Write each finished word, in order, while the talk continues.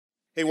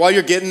Hey, while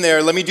you're getting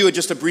there, let me do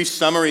just a brief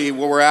summary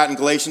where we're at in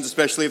Galatians,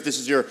 especially if this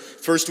is your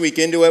first week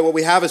into it. What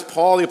we have is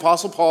Paul, the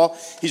Apostle Paul.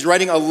 He's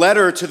writing a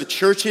letter to the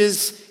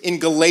churches in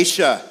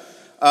Galatia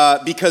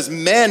because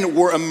men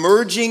were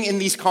emerging in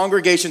these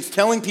congregations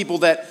telling people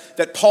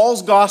that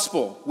Paul's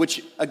gospel,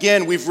 which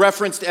again we've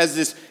referenced as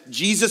this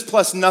Jesus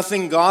plus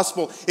nothing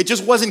gospel, it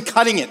just wasn't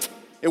cutting it.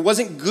 It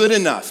wasn't good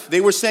enough. They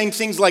were saying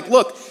things like,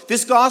 look,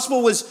 this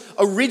gospel was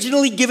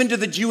originally given to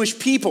the Jewish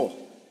people.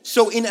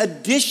 So in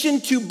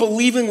addition to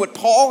believing what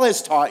Paul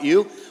has taught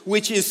you,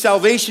 which is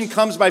salvation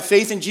comes by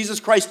faith in Jesus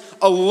Christ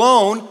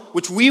alone,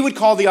 which we would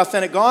call the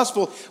authentic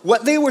gospel,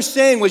 what they were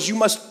saying was you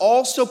must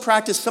also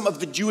practice some of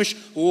the Jewish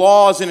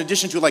laws in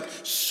addition to like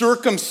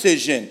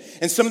circumcision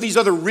and some of these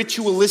other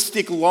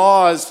ritualistic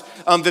laws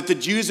that the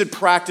Jews had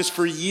practiced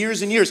for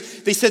years and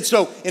years. They said,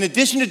 so in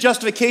addition to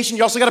justification,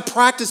 you also got to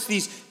practice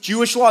these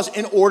Jewish laws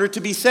in order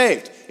to be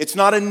saved. It's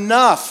not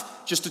enough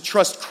just to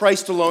trust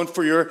Christ alone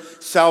for your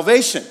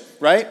salvation,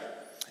 right?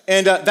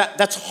 And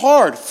that's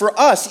hard for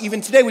us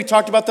even today. We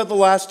talked about that the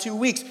last 2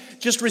 weeks.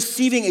 Just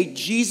receiving a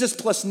Jesus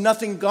plus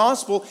nothing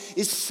gospel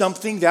is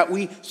something that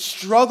we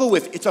struggle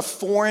with. It's a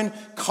foreign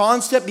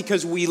concept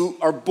because we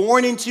are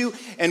born into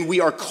and we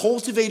are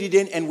cultivated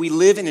in and we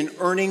live in an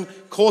earning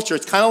culture.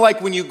 It's kind of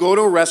like when you go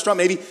to a restaurant.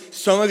 Maybe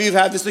some of you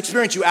have had this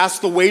experience. You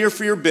ask the waiter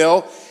for your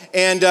bill,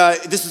 and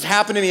this has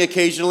happened to me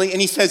occasionally, and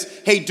he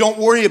says, hey, don't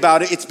worry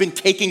about it. It's been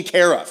taken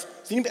care of.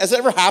 Has that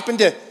ever happened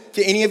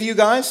to any of you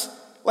guys?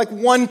 Like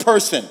one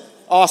person.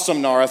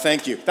 Awesome, Nara,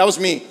 thank you. That was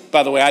me,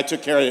 by the way. I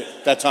took care of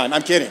it that time.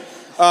 I'm kidding.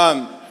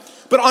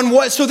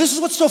 So this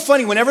is what's so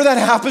funny. Whenever that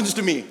happens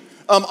to me,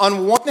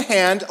 on one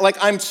hand, like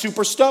I'm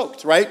super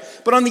stoked, right?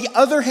 But on the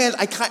other hand,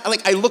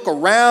 I look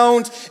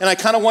around and I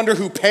kind of wonder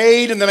who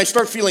paid, and then I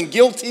start feeling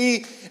guilty,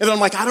 and then I'm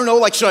like, I don't know,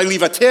 like should I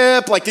leave a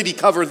tip? Like did he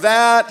cover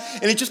that?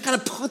 And it just kind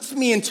of puts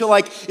me into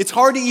like, it's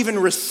hard to even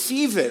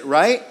receive it,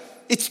 right?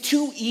 It's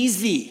too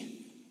easy.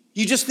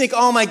 You just think,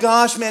 oh my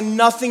gosh, man,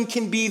 nothing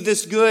can be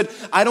this good.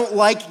 I don't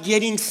like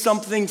getting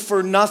something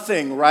for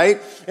nothing, right?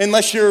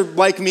 Unless you're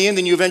like me and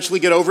then you eventually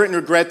get over it and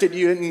regret that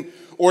you didn't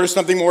order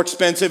something more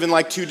expensive and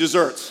like 2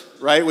 desserts,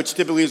 right? Which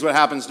typically is what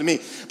happens to me.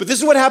 But this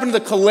is what happened to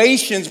the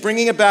Galatians,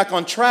 bringing it back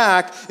on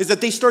track, is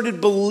that they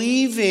started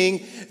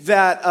believing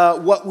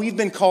that what we've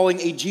been calling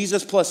a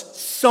Jesus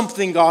plus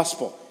something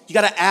gospel. You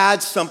got to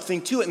add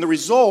something to it. And the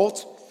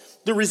result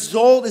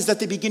is that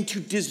they begin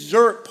to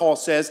desert, Paul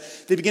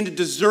says, they begin to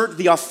desert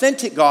the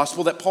authentic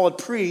gospel that Paul had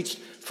preached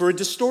for a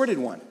distorted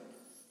one.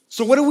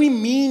 So what do we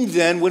mean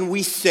then when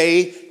we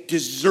say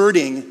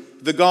deserting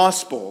the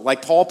gospel,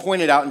 like Paul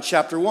pointed out in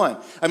chapter 1?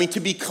 I mean, to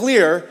be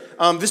clear,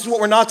 this is what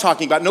we're not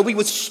talking about. Nobody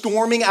was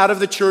storming out of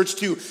the church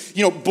to,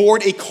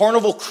 board a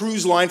Carnival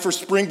cruise line for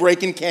spring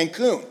break in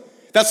Cancun.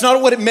 That's not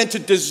what it meant to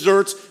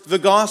desert the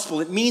gospel.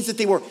 It means that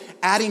they were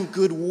adding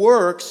good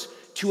works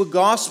to a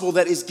gospel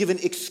that is given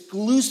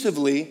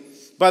exclusively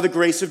by the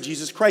grace of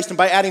Jesus Christ. And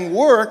by adding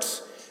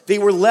works, they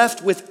were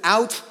left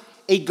without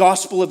a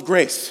gospel of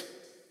grace.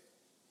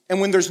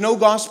 And when there's no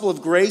gospel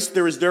of grace,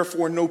 there is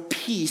therefore no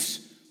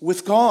peace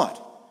with God.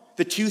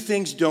 The two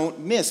things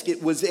don't mix.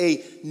 It was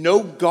a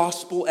no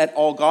gospel at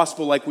all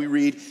gospel like we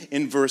read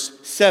in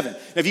verse 7. Now,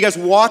 if you guys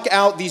walk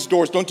out these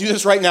doors, don't do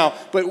this right now,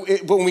 but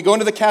when we go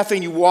into the cafe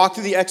and you walk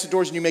through the exit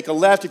doors and you make a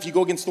left, if you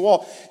go against the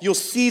wall, you'll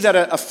see that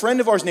a friend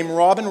of ours named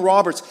Robin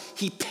Roberts,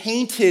 he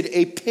painted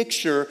a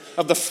picture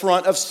of the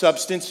front of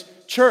Substance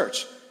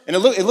Church. And it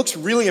looks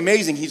really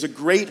amazing. He's a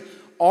great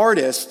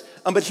artist.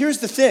 But here's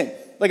the thing.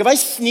 Like if I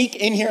sneak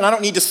in here, and I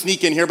don't need to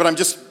sneak in here, but I'm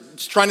just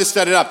trying to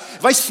set it up.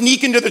 If I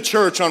sneak into the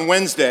church on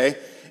Wednesday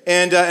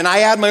and I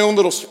add my own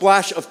little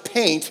splash of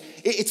paint,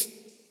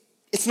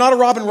 it's not a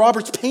Robin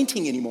Roberts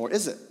painting anymore,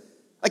 is it?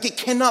 Like it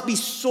cannot be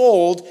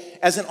sold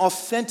as an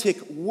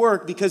authentic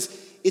work because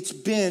it's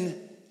been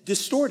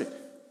distorted.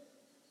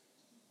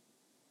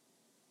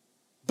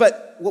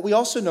 But what we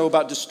also know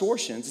about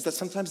distortions is that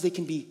sometimes they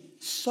can be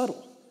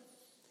subtle.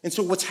 And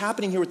so what's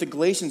happening here with the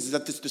Galatians is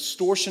that this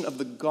distortion of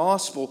the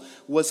gospel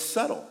was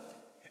subtle.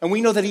 And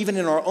we know that even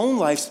in our own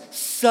lives,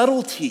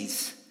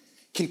 subtleties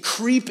can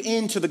creep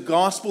into the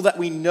gospel that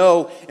we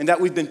know and that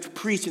we've been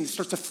preaching. It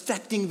starts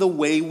affecting the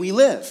way we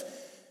live.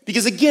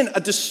 Because again, a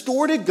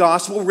distorted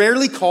gospel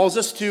rarely calls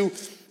us to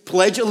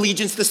pledge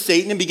allegiance to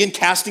Satan and begin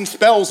casting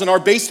spells in our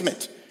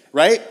basement,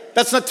 right?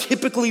 That's not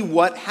typically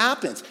what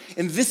happens.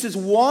 And this is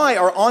why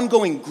our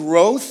ongoing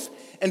growth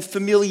and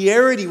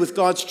familiarity with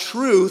God's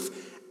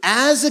truth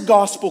as a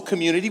gospel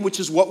community, which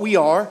is what we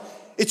are,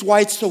 it's why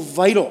it's so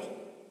vital.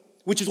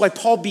 Which is why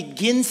Paul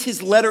begins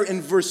his letter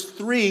in verse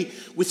 3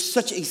 with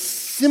such a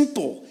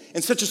simple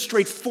and such a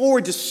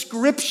straightforward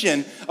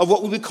description of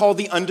what we would call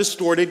the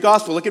undistorted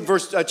gospel. Look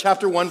at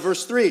chapter 1,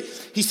 verse 3.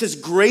 He says,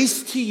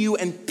 grace to you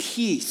and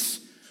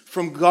peace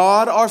from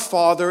God our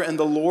Father and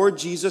the Lord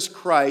Jesus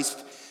Christ,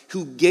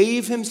 who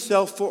gave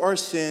himself for our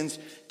sins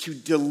to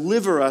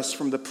deliver us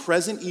from the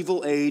present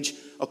evil age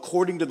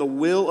according to the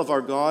will of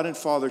our God and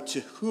Father,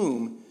 to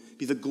whom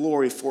be the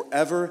glory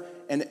forever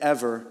and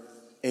ever.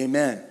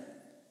 Amen.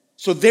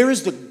 So there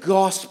is the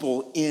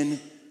gospel in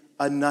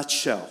a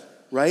nutshell.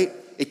 right?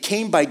 It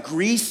came by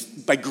grease.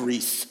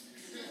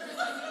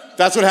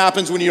 That's what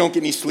happens when you don't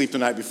get any sleep the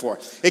night before.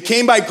 It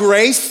came by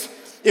grace.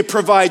 It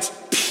provides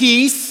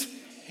peace.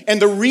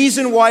 And the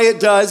reason why it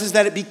does is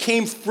that it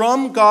became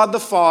from God the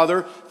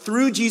Father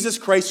through Jesus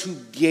Christ, who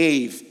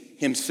gave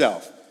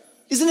himself.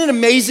 Isn't it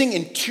amazing?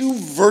 In 2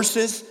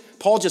 verses,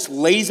 Paul just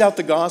lays out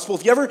the gospel.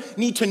 If you ever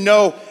need to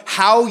know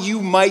how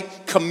you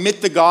might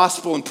commit the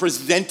gospel and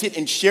present it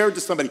and share it to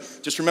somebody,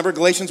 just remember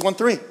Galatians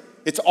 1:3.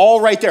 It's all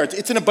right there.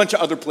 It's in a bunch of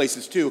other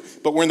places too,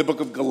 but we're in the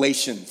book of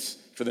Galatians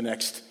for the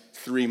next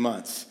 3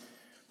 months.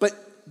 But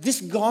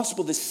this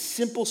gospel, this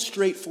simple,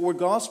 straightforward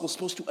gospel, is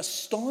supposed to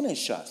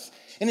astonish us.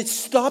 And it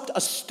stopped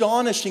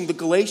astonishing the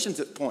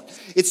Galatians at the point.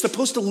 It's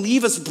supposed to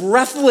leave us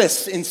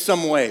breathless in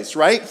some ways,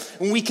 right?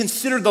 When we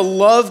consider the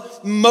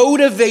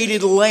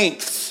love-motivated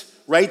lengths,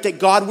 right, that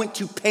God went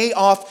to pay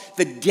off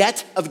the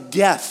debt of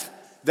death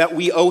that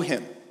we owe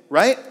him,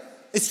 right?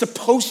 It's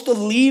supposed to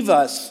leave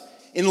us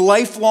in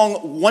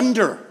lifelong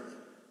wonder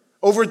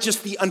over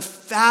just the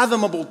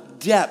unfathomable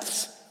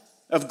depths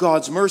of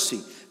God's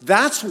mercy.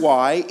 That's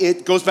why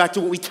it goes back to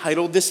what we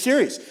titled this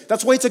series.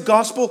 That's why it's a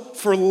gospel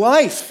for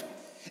life.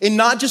 And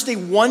not just a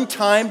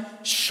one-time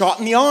shot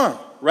in the arm,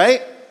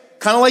 right?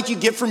 Kind of like you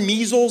get for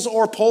measles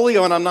or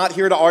polio, and I'm not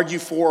here to argue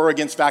for or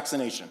against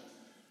vaccination,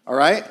 all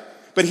right?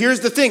 But here's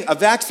the thing, a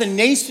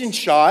vaccination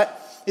shot,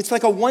 it's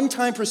like a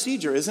one-time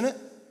procedure, isn't it?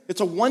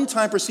 It's a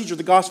one-time procedure.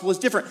 The gospel is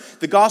different.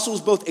 The gospel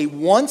is both a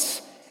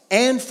once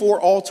and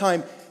for all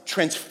time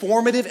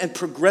transformative and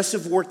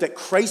progressive work that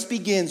Christ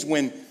begins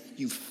when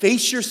you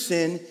face your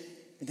sin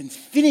and then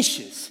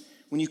finishes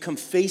when you come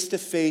face to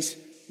face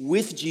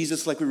with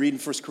Jesus, like we read in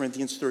 1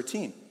 Corinthians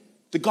 13.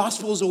 The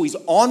gospel is always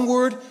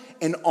onward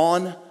and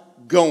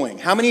ongoing.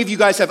 How many of you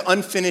guys have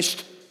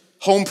unfinished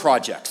home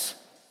projects?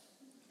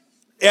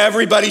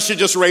 Everybody should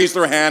just raise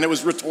their hand. It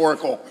was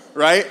rhetorical,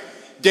 right?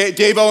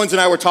 Dave Owens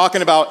and I were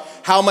talking about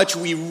how much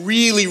we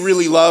really,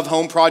 really love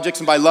home projects.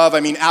 And by love,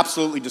 I mean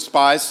absolutely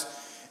despise.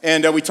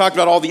 And we talked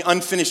about all the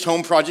unfinished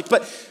home projects.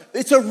 But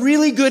it's a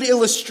really good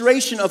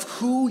illustration of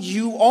who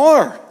you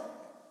are.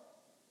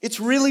 It's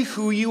really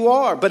who you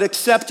are. But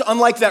except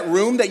unlike that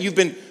room that you've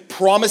been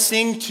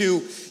promising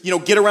to,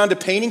 get around to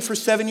painting for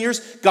 7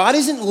 years, God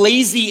isn't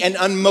lazy and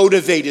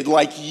unmotivated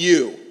like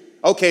you.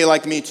 Okay,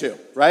 like me too,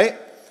 right?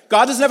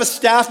 God doesn't have a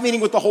staff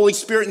meeting with the Holy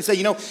Spirit and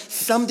say,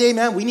 someday,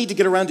 man, we need to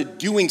get around to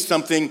doing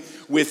something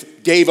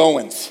with Dave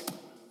Owens.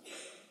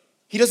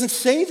 He doesn't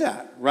say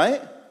that,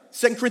 right?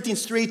 2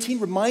 Corinthians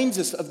 3:18 reminds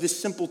us of this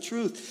simple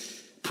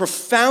truth,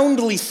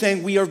 profoundly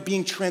saying we are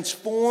being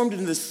transformed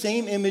into the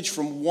same image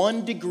from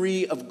one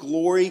degree of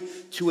glory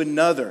to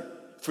another.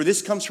 For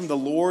this comes from the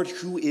Lord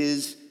who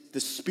is the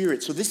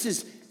Spirit. So this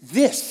is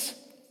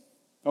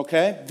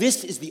okay?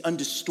 This is the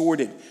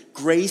undistorted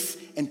grace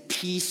and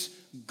peace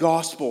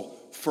gospel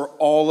for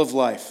all of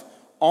life.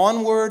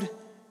 Onward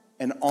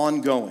and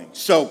ongoing.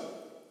 So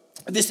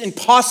this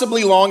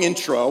impossibly long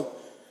intro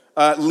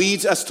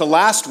leads us to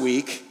last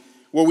week,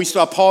 where we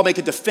saw Paul make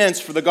a defense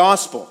for the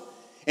gospel.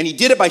 And he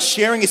did it by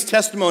sharing his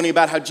testimony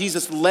about how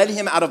Jesus led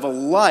him out of a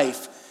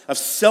life of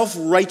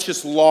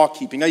self-righteous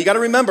law-keeping. Now, you got to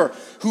remember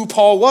who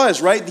Paul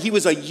was, right? He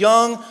was a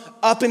young,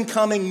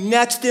 up-and-coming,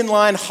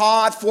 next-in-line,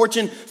 hot,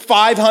 Fortune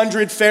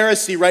 500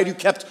 Pharisee, right, who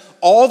kept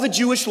all the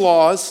Jewish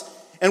laws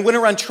and went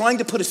around trying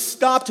to put a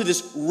stop to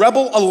this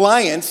rebel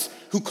alliance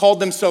who called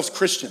themselves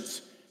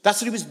Christians.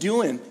 That's what he was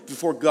doing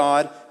before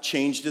God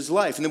changed his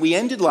life. And then we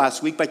ended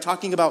last week by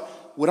talking about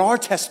what our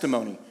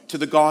testimony to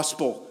the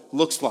gospel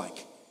looks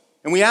like.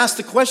 And we asked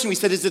the question, we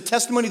said, is it a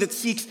testimony that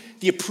seeks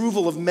the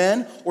approval of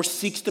men or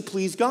seeks to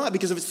please God?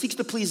 Because if it seeks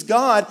to please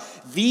God,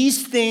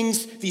 these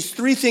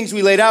three things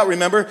we laid out,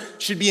 remember,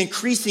 should be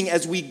increasing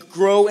as we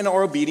grow in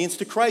our obedience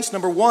to Christ.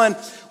 Number one,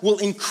 we'll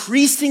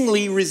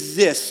increasingly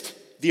resist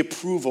the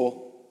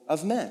approval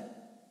of men.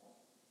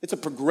 It's a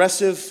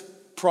progressive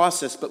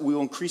process, but we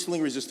will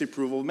increasingly resist the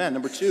approval of men.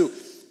 Number two,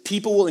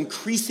 people will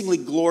increasingly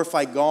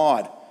glorify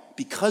God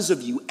because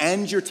of you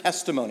and your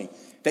testimony.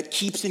 That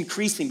keeps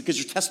increasing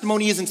because your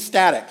testimony isn't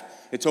static.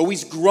 It's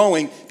always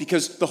growing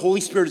because the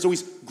Holy Spirit is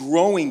always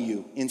growing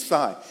you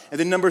inside. And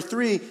then number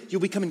three,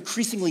 you'll become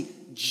increasingly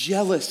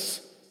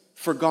jealous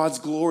for God's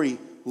glory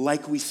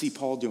like we see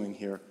Paul doing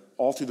here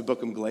all through the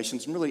book of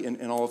Galatians and really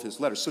in all of his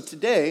letters. So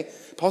today,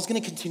 Paul's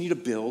going to continue to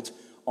build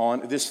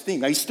on this theme.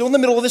 Now, he's still in the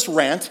middle of this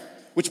rant,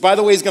 which, by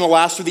the way, is going to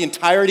last through the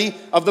entirety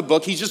of the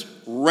book. He's just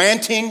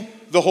ranting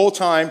the whole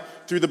time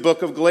through the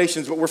book of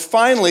Galatians. But we're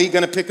finally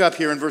going to pick up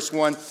here in verse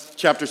 1,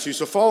 chapter 2.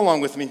 So follow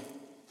along with me.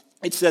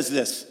 It says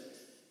this.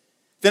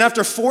 Then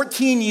after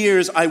 14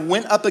 years, I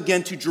went up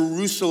again to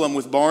Jerusalem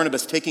with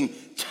Barnabas, taking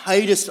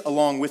Titus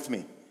along with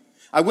me.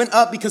 I went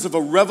up because of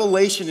a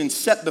revelation and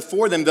set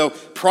before them, though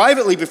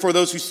privately before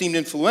those who seemed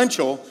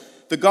influential,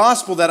 the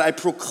gospel that I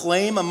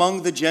proclaim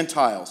among the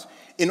Gentiles,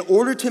 in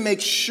order to make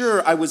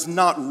sure I was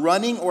not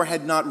running or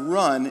had not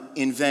run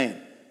in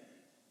vain.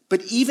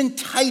 But even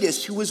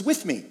Titus, who was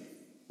with me,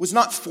 was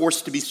not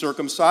forced to be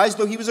circumcised,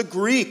 though he was a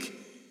Greek.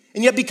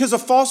 And yet because a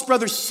false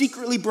brother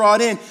secretly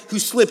brought in, who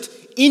slipped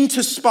in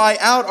to spy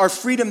out our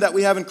freedom that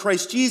we have in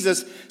Christ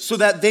Jesus so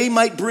that they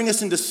might bring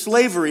us into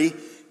slavery.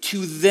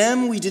 To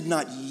them we did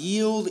not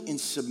yield in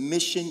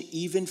submission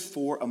even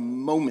for a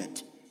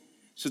moment,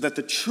 so that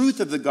the truth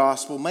of the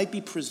gospel might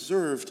be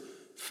preserved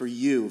for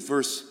you.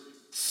 Verse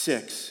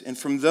 6, and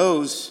from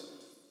those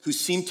who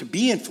seemed to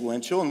be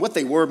influential, and what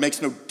they were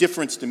makes no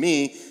difference to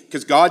me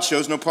because God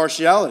shows no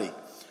partiality.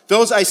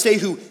 Those, I say,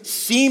 who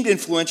seemed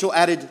influential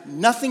added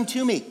nothing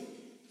to me.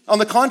 On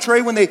the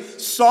contrary, when they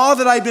saw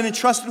that I had been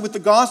entrusted with the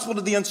gospel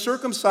to the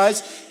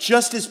uncircumcised,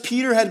 just as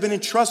Peter had been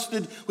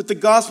entrusted with the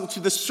gospel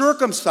to the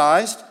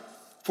circumcised,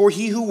 for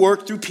he who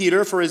worked through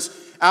Peter for his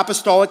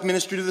apostolic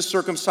ministry to the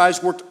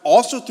circumcised worked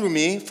also through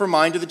me for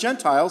mine to the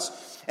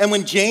Gentiles. And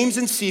when James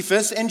and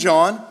Cephas and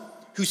John,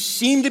 who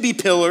seemed to be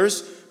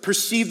pillars,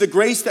 perceived the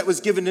grace that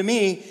was given to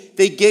me,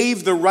 they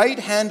gave the right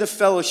hand of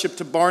fellowship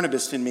to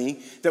Barnabas and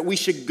me, that we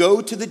should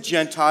go to the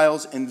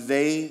Gentiles and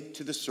they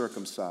to the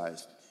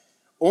circumcised.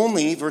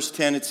 Only, verse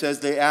 10, it says,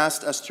 they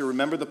asked us to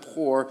remember the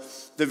poor,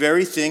 the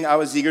very thing I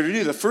was eager to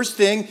do. The first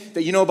thing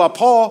that you know about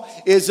Paul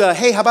is,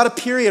 hey, how about a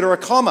period or a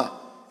comma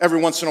every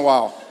once in a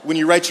while when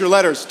you write your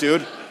letters,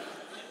 dude?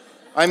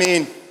 I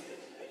mean,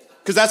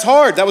 because that's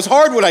hard. That was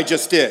hard what I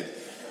just did.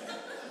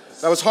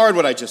 That was hard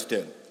what I just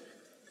did.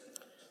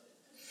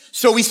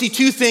 So we see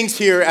two things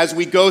here as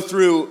we go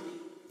through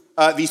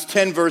these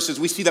 10 verses.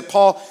 We see that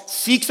Paul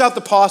seeks out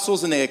the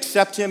apostles and they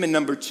accept him. And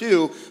number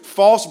two,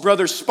 false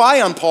brothers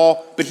spy on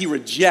Paul, but he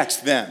rejects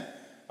them.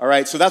 All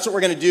right, so that's what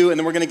we're going to do. And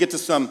then we're going to get to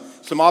some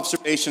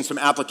observations, some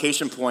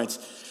application points.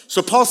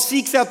 So Paul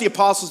seeks out the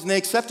apostles and they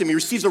accept him. He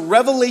receives a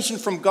revelation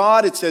from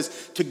God. It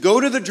says to go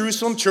to the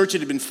Jerusalem church. It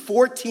had been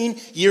 14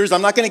 years.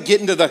 I'm not going to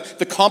get into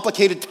the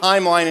complicated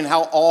timeline and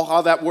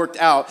how that worked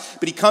out.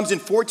 But he comes in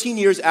 14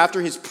 years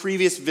after his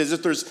previous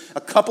visit. There's a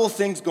couple of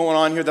things going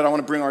on here that I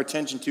want to bring our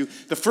attention to.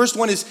 The first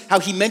one is how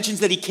he mentions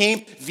that he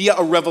came via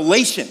a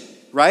revelation,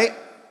 right?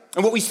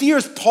 And what we see here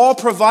is Paul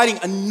providing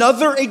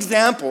another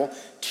example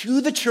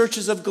to the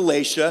churches of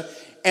Galatia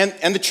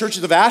and the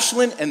churches of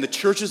Ashland and the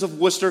churches of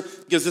Worcester,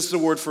 because this is a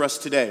word for us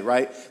today,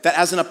 right? That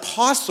as an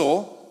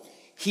apostle,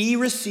 he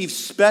received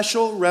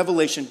special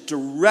revelation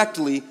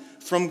directly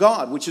from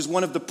God, which is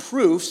one of the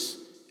proofs,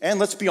 and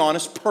let's be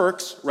honest,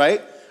 perks, right,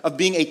 of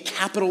being a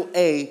capital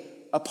A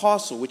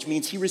apostle, which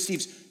means he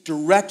receives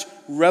direct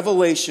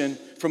revelation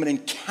from an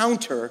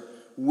encounter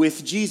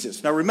with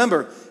Jesus. Now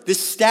remember, this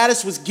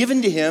status was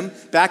given to him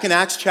back in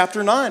Acts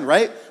chapter 9,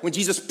 right? When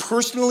Jesus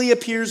personally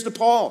appears to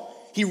Paul.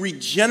 He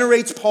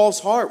regenerates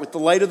Paul's heart with the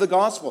light of the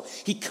gospel.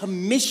 He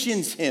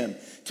commissions him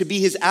to be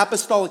his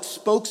apostolic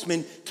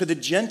spokesman to the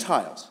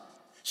Gentiles.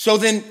 So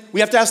then we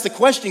have to ask the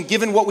question,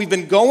 given what we've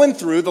been going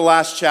through the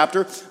last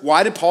chapter,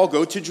 why did Paul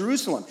go to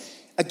Jerusalem?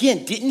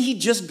 Again, didn't he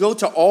just go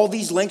to all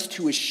these lengths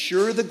to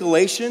assure the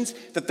Galatians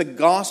that the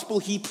gospel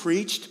he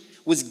preached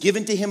was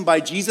given to him by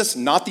Jesus,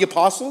 not the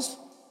apostles?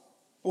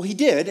 Well, he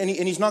did, and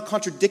he's not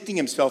contradicting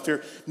himself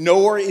here,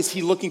 nor is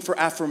he looking for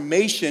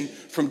affirmation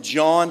from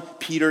John,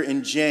 Peter,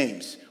 and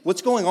James.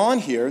 What's going on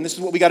here, and this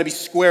is what we got to be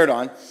squared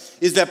on,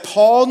 is that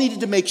Paul needed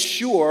to make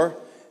sure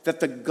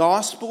that the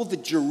gospel the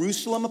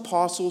Jerusalem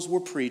apostles were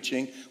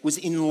preaching was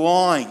in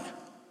line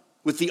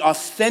with the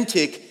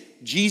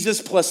authentic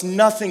Jesus plus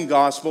nothing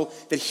gospel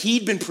that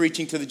he'd been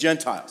preaching to the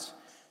Gentiles.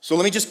 So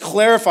let me just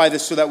clarify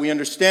this so that we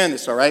understand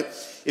this, all right?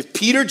 If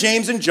Peter,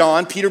 James, and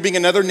John, Peter being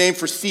another name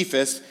for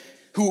Cephas,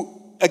 who,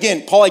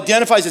 again, Paul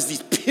identifies as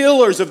these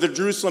pillars of the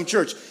Jerusalem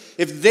church.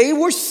 If they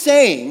were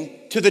saying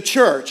to the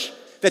church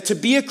that to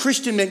be a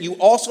Christian meant you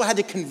also had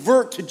to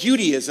convert to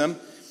Judaism,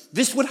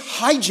 this would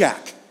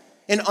hijack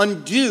and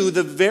undo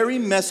the very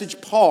message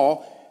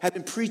Paul had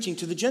been preaching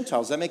to the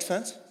Gentiles. Does that make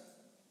sense?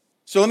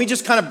 So let me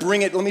just kind of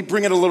bring it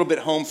a little bit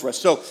home for us.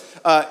 So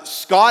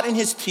Scott and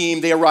his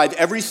team, they arrive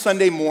every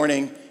Sunday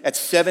morning at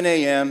 7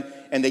 a.m.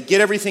 and they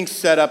get everything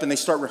set up and they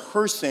start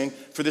rehearsing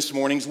for this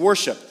morning's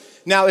worship.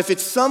 Now, if at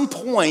some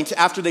point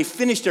after they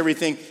finished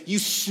everything, you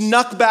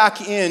snuck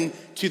back in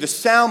to the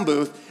sound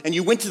booth and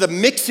you went to the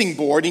mixing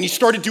board and you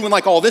started doing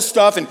like all this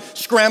stuff and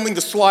scrambling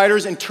the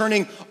sliders and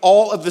turning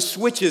all of the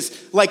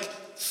switches, like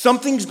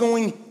something's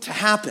going to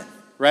happen,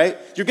 right?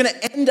 You're going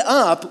to end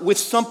up with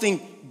something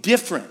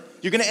different.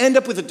 You're going to end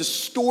up with a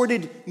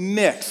distorted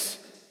mix.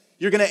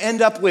 You're going to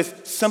end up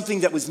with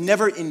something that was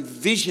never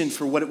envisioned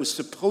for what it was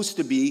supposed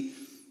to be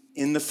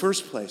in the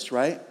first place,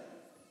 right?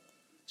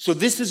 So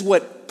this is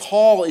what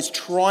Paul is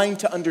trying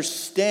to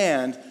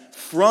understand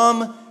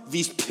from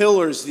these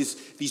pillars,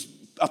 these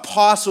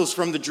apostles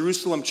from the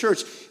Jerusalem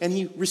church. And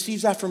he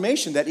receives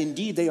affirmation that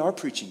indeed they are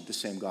preaching the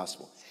same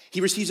gospel. He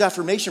receives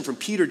affirmation from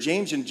Peter,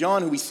 James, and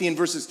John, who we see in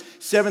verses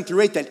 7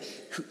 through 8, that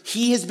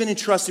he has been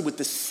entrusted with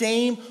the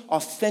same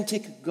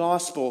authentic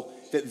gospel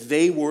that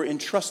they were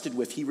entrusted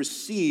with. He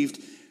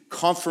received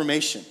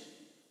confirmation.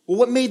 Well,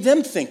 what made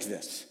them think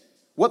this?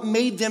 What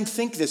made them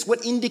think this?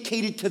 What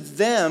indicated to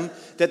them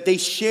that they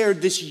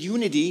shared this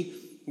unity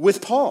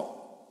with Paul?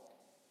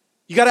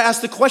 You got to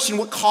ask the question,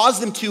 what caused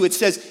them to, it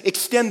says,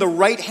 extend the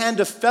right hand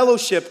of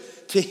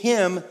fellowship to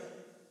him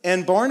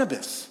and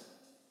Barnabas?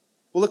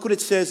 Well, look what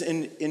it says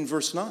in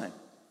verse 9.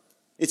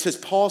 It says,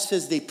 Paul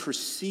says they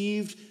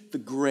perceived the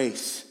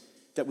grace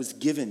that was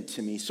given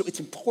to me. So it's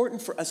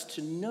important for us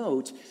to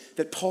note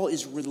that Paul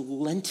is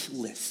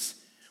relentless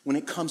when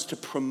it comes to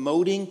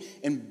promoting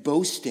and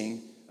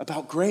boasting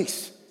about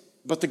grace,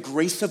 about the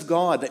grace of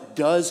God that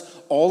does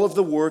all of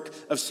the work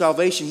of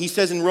salvation. He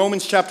says in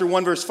Romans chapter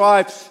 1, verse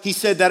 5, he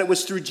said that it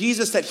was through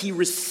Jesus that he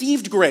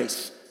received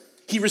grace.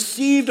 He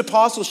received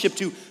apostleship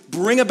to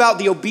bring about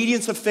the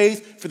obedience of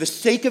faith for the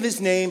sake of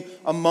his name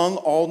among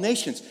all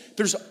nations.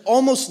 There's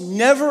almost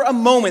never a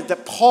moment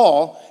that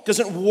Paul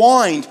doesn't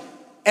wind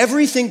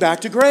everything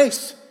back to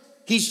grace.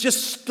 He's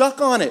just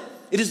stuck on it.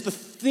 It is the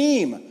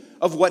theme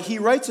of what he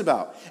writes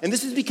about. And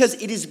this is because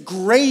it is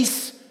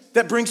grace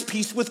that brings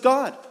peace with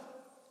God,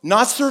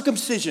 not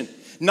circumcision,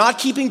 not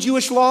keeping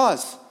Jewish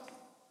laws,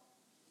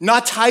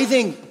 not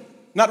tithing,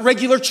 not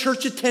regular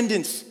church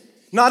attendance,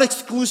 not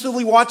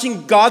exclusively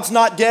watching God's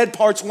Not Dead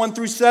parts 1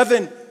 through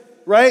 7,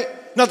 right?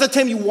 Not the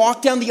time you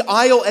walk down the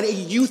aisle at a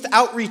youth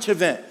outreach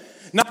event,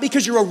 not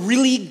because you're a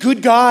really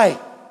good guy.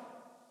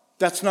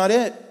 That's not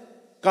it.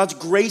 God's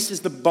grace is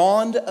the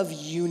bond of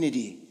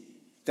unity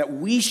that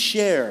we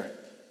share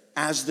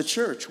as the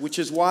church, which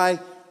is why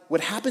what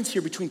happens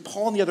here between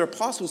Paul and the other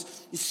apostles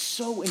is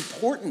so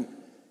important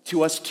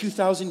to us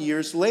 2,000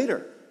 years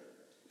later.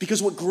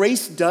 Because what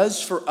grace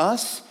does for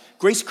us,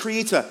 grace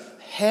creates a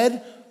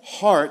head,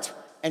 heart,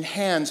 and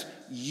hands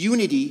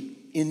unity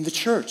in the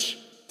church.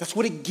 That's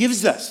what it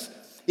gives us.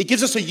 It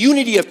gives us a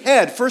unity of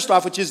head, first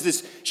off, which is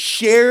this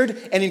shared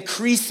and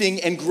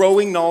increasing and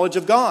growing knowledge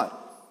of God.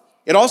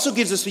 It also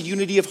gives us a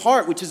unity of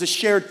heart, which is a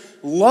shared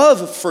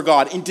love for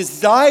God and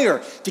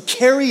desire to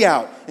carry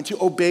out and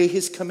to obey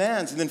his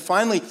commands. And then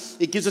finally,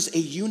 it gives us a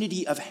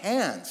unity of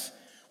hands,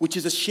 which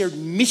is a shared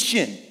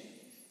mission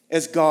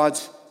as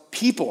God's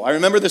people. I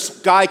remember this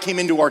guy came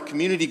into our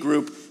community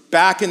group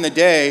back in the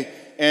day,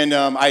 and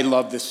I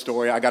love this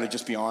story. I got to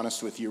just be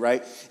honest with you,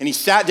 right? And he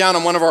sat down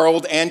on one of our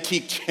old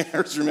antique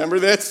chairs. Remember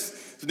this?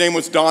 His name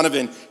was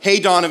Donovan. Hey,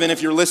 Donovan,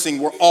 if you're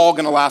listening, we're all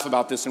going to laugh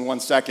about this in 1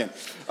 second.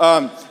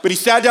 But he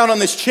sat down on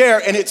this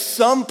chair, and at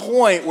some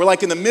point, we're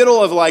like in the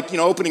middle of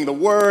opening the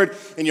word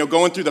and,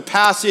 going through the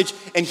passage,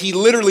 and he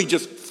literally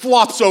just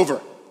flops over.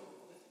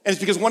 And it's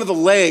because one of the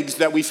legs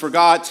that we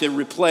forgot to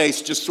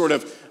replace just sort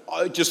of,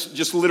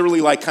 just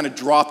literally kind of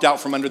dropped out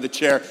from under the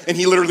chair, and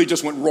he literally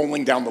just went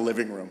rolling down the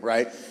living room,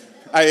 right?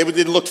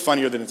 It looked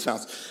funnier than it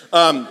sounds.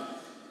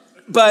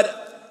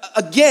 But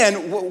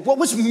again, what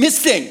was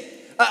missing?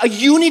 A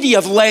unity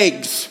of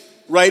legs,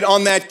 right,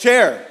 on that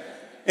chair.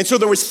 And so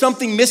there was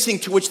something missing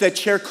to which that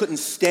chair couldn't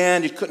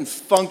stand. It couldn't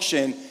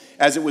function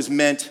as it was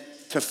meant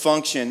to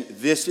function.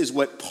 This is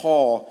what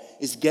Paul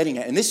is getting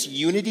at. And this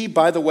unity,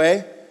 by the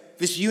way,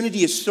 this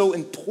unity is so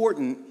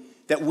important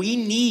that we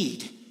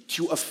need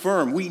to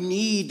affirm. We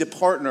need to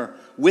partner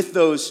with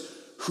those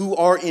who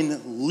are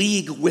in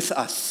league with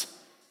us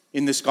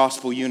in this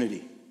gospel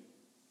unity.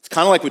 It's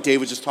kind of like what Dave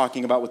was just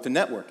talking about with the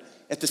network.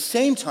 At the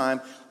same time,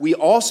 we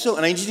also,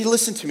 and I need you to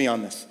listen to me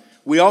on this,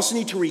 we also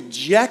need to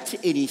reject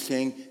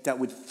anything that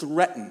would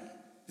threaten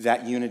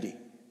that unity.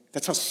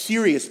 That's how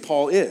serious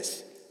Paul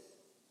is.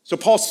 So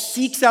Paul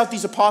seeks out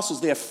these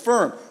apostles. They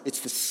affirm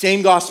it's the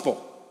same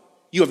gospel.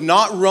 You have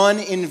not run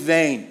in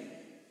vain.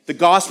 The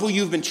gospel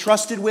you've been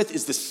trusted with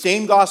is the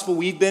same gospel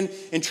we've been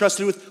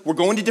entrusted with. We're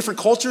going to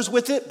different cultures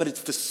with it, but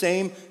it's the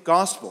same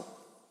gospel.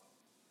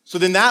 So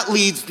then that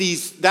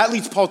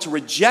leads Paul to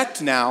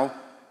reject now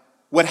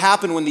what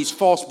happened when these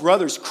false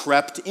brothers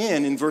crept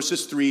in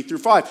verses 3 through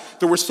 5.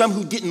 There were some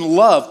who didn't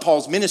love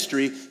Paul's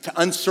ministry to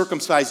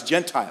uncircumcised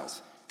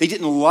Gentiles. They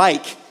didn't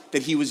like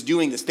that he was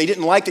doing this. They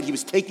didn't like that he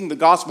was taking the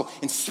gospel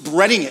and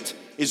spreading it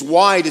as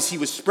wide as he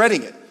was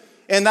spreading it.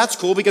 And that's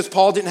cool because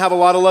Paul didn't have a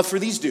lot of love for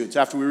these dudes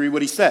after we read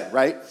what he said,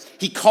 right?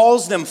 He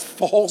calls them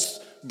false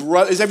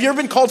brothers. Have you ever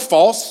been called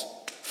false?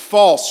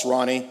 False,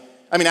 Ronnie.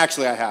 I mean,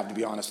 actually I have, to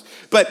be honest.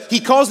 But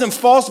he calls them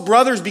false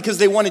brothers because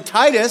they wanted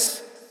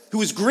Titus, who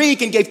was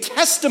Greek and gave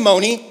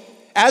testimony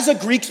as a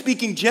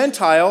Greek-speaking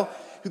Gentile,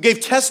 who gave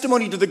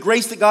testimony to the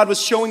grace that God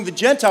was showing the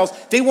Gentiles.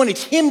 They wanted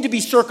him to be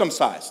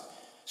circumcised.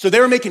 So they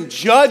were making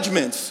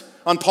judgments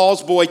on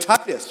Paul's boy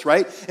Titus,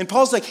 right? And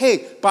Paul's like,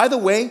 hey, by the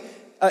way,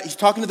 he's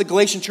talking to the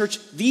Galatian church,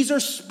 these are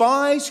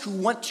spies who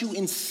want to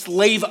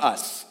enslave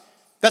us.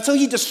 That's how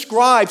he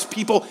describes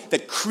people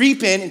that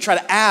creep in and try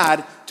to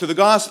add to the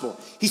gospel.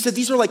 He said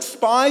these are like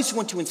spies who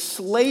want to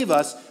enslave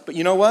us, but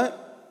you know what?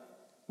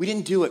 We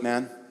didn't do it,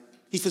 man.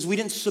 He says we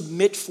didn't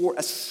submit for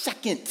a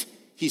second,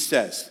 he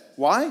says.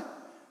 Why?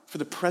 For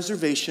the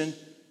preservation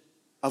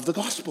of the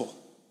gospel.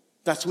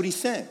 That's what he's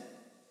saying.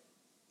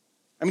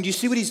 I mean, do you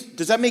see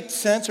does that make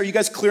sense? Are you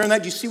guys clear on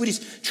that? Do you see what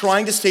he's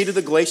trying to say to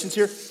the Galatians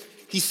here?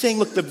 He's saying,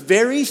 look, the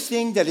very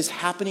thing that is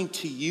happening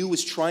to you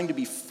is trying to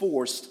be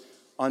forced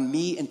on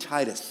me and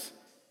Titus.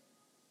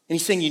 And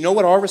he's saying, you know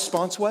what our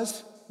response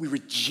was? We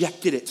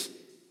rejected it.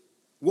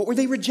 What were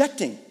they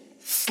rejecting?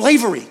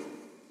 Slavery.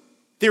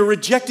 They were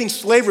rejecting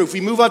slavery. If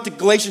we move out to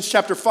Galatians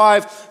chapter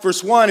 5,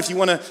 verse 1, if you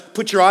want to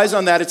put your eyes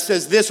on that, it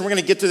says this, and we're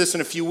going to get to this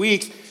in a few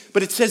weeks,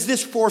 but it says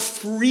this, for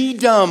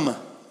freedom,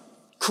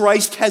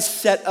 Christ has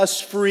set us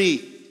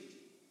free.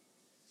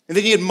 And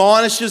then he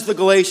admonishes the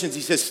Galatians.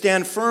 He says,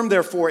 stand firm,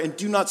 therefore, and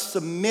do not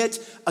submit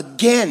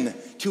again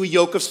to a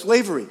yoke of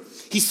slavery.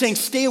 He's saying,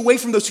 stay away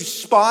from those who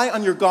spy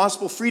on your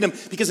gospel freedom,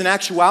 because in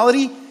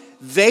actuality,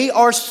 they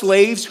are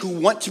slaves who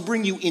want to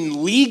bring you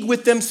in league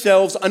with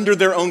themselves under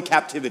their own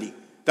captivity.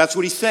 That's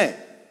what he's saying.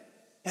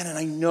 And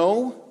I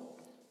know,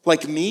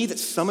 like me, that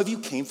some of you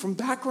came from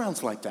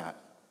backgrounds like that.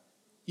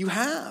 You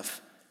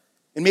have.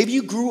 And maybe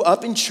you grew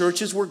up in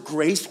churches where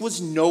grace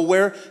was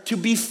nowhere to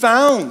be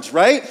found,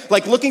 right?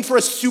 Like looking for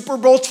a Super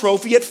Bowl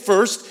trophy at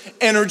First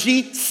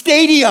Energy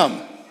Stadium.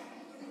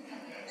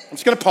 I'm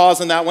just going to pause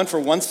on that one for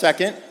 1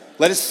 second.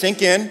 Let it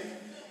sink in,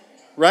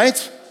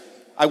 right?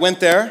 I went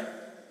there,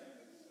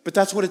 but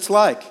that's what it's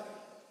like.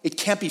 It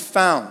can't be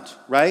found,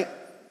 right?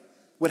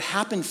 What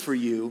happened for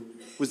you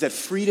was that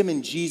freedom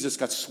in Jesus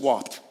got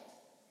swapped.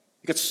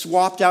 It got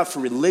swapped out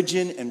for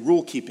religion and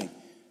rule keeping,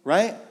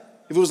 right?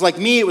 If it was like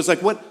me, it was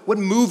like what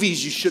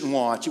movies you shouldn't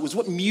watch. It was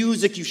what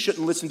music you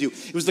shouldn't listen to.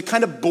 It was the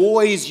kind of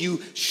boys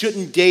you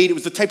shouldn't date. It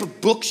was the type of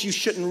books you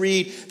shouldn't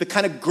read, the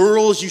kind of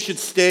girls you should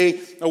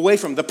stay away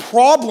from. The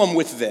problem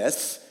with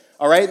this,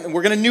 all right, and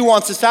we're going to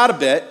nuance this out a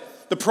bit.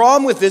 The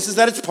problem with this is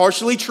that it's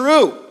partially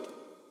true,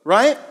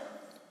 right?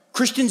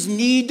 Christians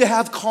need to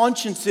have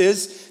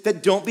consciences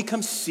that don't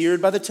become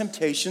seared by the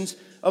temptations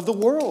of the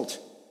world.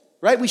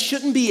 Right? We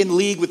shouldn't be in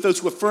league with those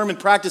who affirm and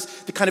practice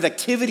the kind of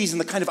activities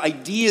and the kind of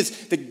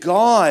ideas that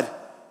God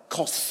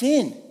calls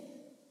sin. And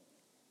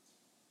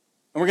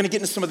we're going to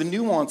get into some of the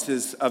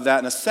nuances of that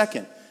in a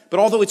second.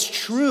 But although it's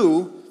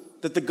true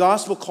that the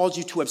gospel calls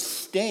you to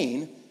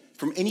abstain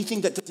from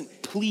anything that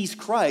doesn't please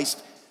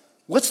Christ,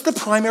 what's the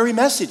primary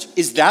message?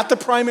 Is that the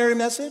primary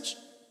message?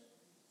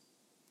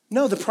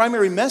 No, the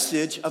primary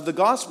message of the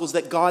gospel is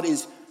that God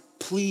is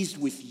pleased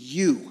with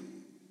you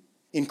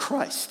in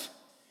Christ.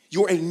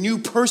 You're a new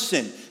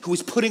person who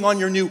is putting on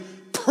your new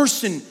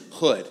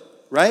personhood,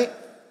 right?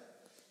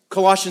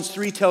 Colossians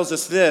 3 tells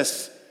us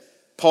this.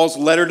 Paul's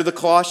letter to the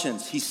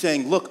Colossians. He's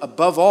saying, look,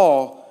 above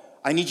all,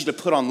 I need you to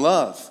put on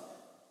love,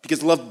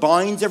 because love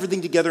binds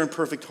everything together in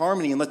perfect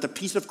harmony, and let the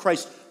peace of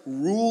Christ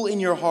rule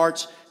in your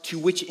hearts, to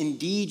which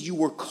indeed you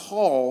were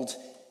called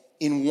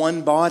in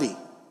one body,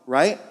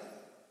 right?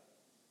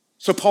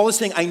 So Paul is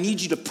saying, I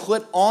need you to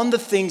put on the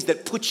things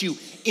that put you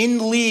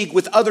in league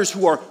with others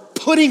who are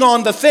putting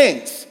on the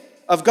things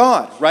of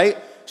God, right?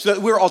 So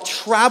that we're all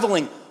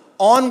traveling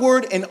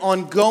onward and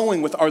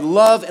ongoing with our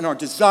love and our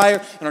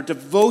desire and our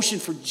devotion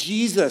for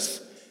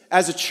Jesus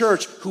as a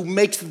church who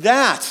makes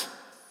that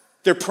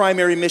their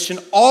primary mission,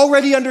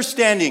 already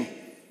understanding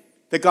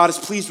that God is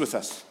pleased with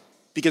us,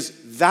 because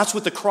that's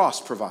what the cross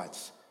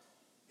provides,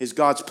 is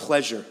God's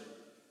pleasure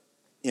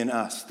in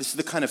us. This is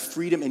the kind of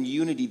freedom and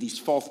unity these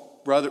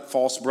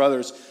false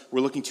brothers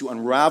were looking to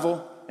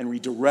unravel and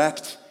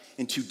redirect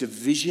into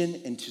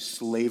division and to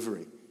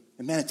slavery.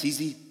 And man, it's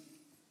easy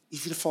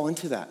to fall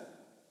into that.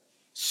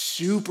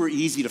 Super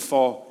easy to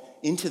fall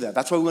into that.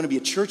 That's why we want to be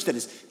a church that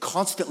is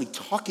constantly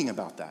talking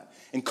about that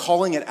and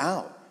calling it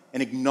out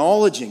and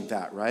acknowledging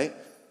that, right?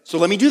 So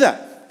let me do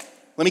that.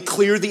 Let me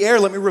clear the air.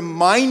 Let me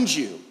remind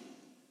you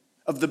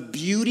of the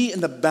beauty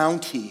and the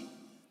bounty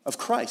of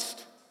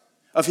Christ,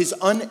 of his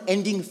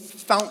unending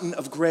fountain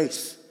of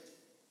grace.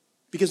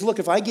 Because look,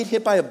 if I get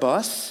hit by a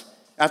bus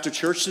after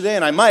church today,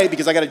 and I might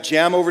because I got to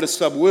jam over to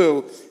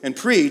Subwoo and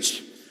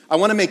preach, I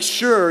want to make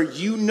sure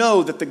you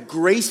know that the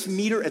grace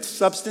meter at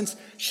Substance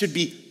should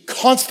be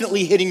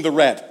constantly hitting the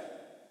red.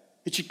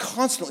 It should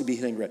constantly be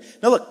hitting red.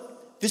 Now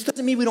look, this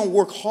doesn't mean we don't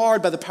work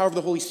hard by the power of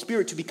the Holy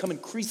Spirit to become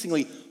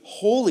increasingly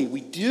holy.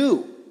 We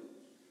do.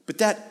 But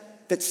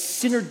that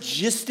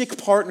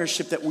synergistic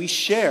partnership that we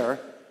share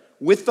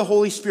with the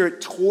Holy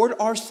Spirit toward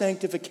our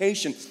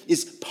sanctification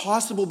is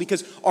possible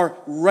because our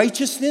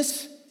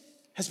righteousness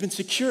has been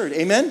secured.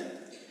 Amen?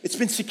 It's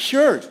been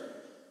secured.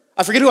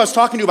 I forget who I was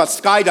talking to about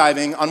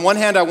skydiving. On one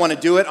hand, I want to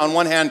do it. On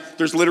one hand,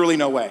 there's literally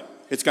no way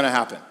it's going to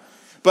happen.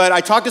 But I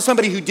talked to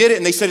somebody who did it,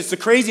 and they said it's the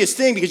craziest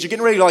thing because you're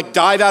getting ready to like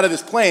dive out of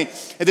this plane,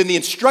 and then the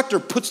instructor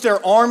puts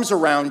their arms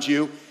around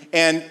you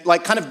and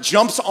like kind of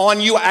jumps on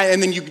you,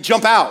 and then you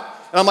jump out.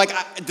 And I'm like,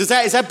 is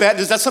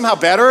that somehow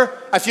better?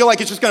 I feel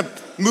like it's just going to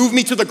move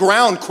me to the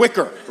ground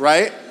quicker,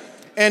 right?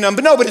 And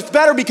but it's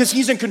better because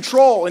he's in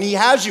control and he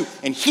has you,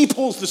 and he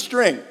pulls the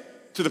string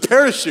to the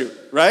parachute,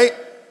 right?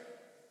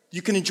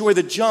 You can enjoy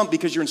the jump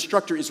because your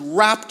instructor is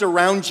wrapped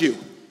around you.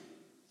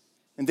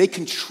 And they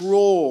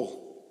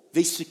control,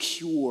 they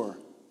secure.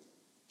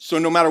 So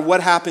no matter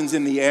what happens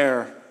in the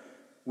air,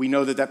 we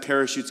know that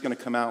parachute's going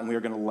to come out and we are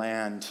going to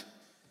land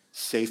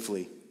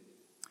safely.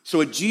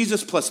 So a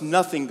Jesus plus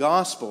nothing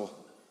gospel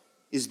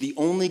is the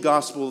only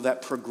gospel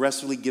that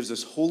progressively gives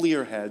us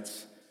holier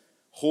heads,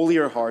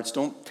 holier hearts,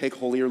 don't take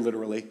holier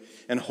literally,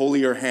 and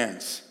holier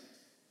hands.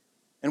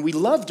 And we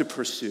love to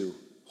pursue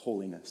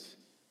holiness.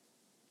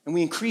 And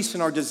we increase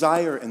in our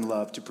desire and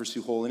love to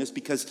pursue holiness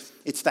because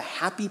it's the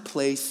happy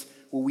place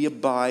where we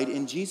abide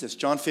in Jesus.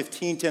 John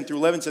 15, 10 through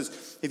 11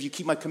 says, if you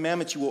keep my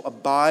commandments, you will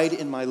abide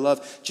in my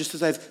love, just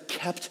as I've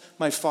kept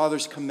my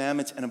Father's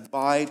commandments and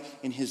abide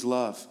in his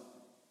love.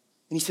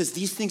 And he says,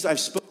 these things I've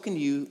spoken to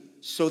you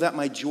so that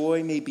my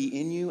joy may be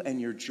in you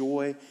and your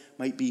joy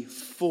might be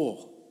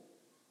full.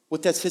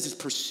 What that says is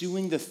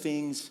pursuing the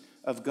things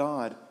of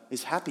God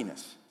is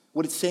happiness.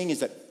 What it's saying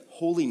is that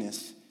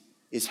holiness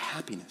is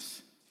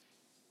happiness.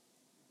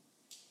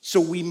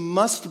 So we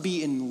must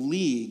be in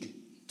league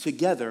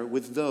together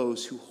with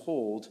those who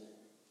hold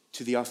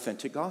to the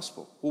authentic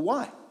gospel. Well,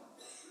 why?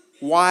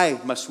 Why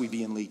must we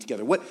be in league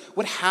together?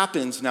 What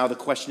happens now, the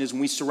question is,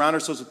 when we surround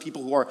ourselves with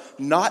people who are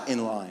not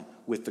in line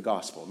with the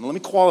gospel? Now, let me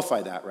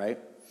qualify that, right?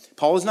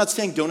 Paul is not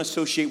saying don't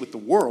associate with the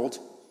world.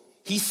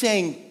 He's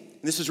saying,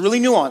 and this is really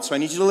nuanced, so I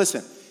need you to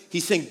listen.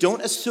 He's saying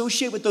don't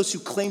associate with those who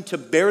claim to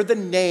bear the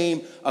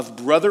name of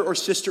brother or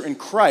sister in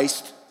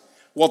Christ,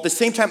 while at the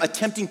same time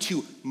attempting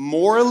to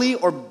morally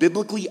or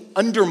biblically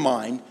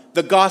undermine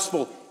the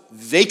gospel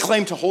they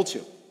claim to hold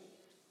to.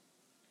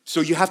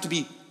 So you have to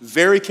be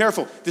very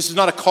careful. This is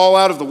not a call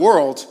out of the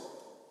world.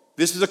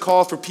 This is a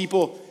call for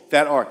people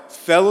that are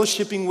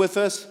fellowshipping with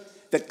us,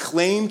 that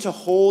claim to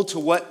hold to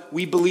what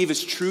we believe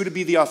is true to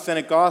be the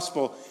authentic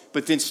gospel,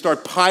 but then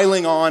start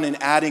piling on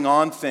and adding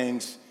on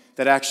things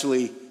that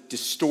actually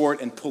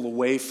distort and pull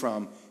away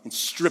from and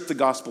strip the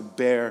gospel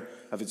bare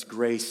of its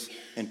grace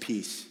and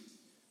peace.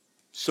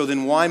 So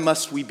then why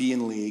must we be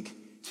in league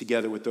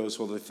together with those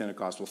who hold the authentic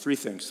gospel? Three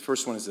things. The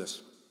first one is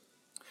this.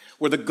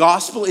 Where the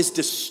gospel is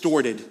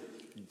distorted,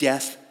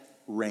 death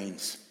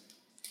reigns.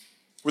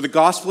 Where the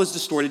gospel is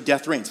distorted,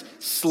 death reigns.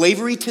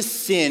 Slavery to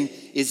sin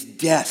is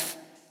death.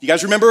 You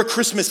guys remember A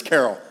Christmas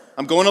Carol?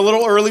 I'm going a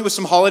little early with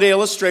some holiday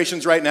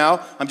illustrations right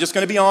now. I'm just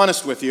going to be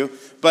honest with you.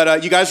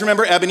 But you guys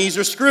remember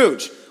Ebenezer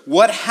Scrooge.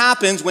 What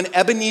happens when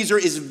Ebenezer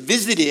is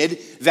visited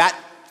that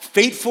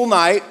fateful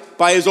night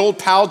by his old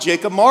pal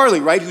Jacob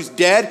Marley, right? Who's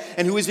dead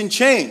and who is in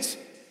chains.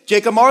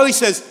 Jacob Marley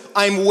says,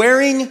 I'm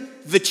wearing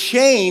the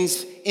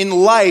chains in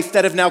life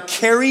that have now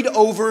carried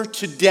over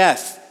to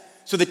death.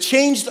 So the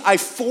chains I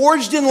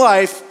forged in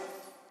life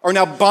are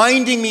now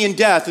binding me in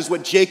death, is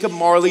what Jacob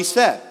Marley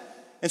said.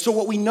 And so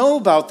what we know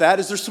about that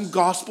is there's some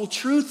gospel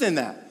truth in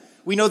that.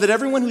 We know that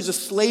everyone who's a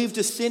slave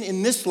to sin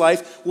in this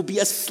life will be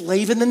a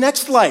slave in the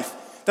next life.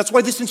 That's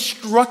why this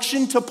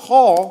instruction to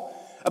Paul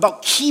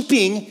about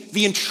keeping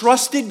the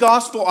entrusted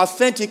gospel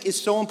authentic is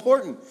so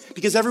important.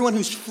 Because everyone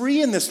who's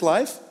free in this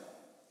life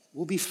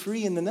will be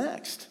free in the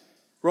next.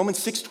 Romans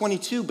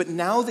 6:22, but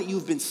now that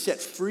you've been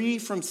set free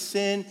from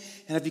sin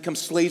and have become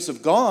slaves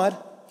of God,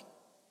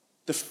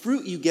 the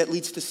fruit you get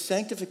leads to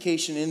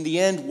sanctification. In the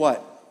end,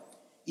 what?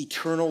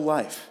 Eternal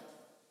life.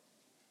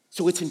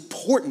 So it's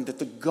important that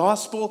the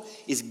gospel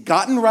is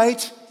gotten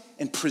right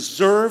and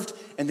preserved,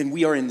 and then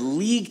we are in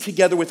league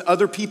together with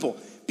other people.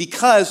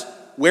 Because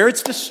where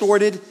it's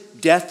distorted,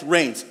 death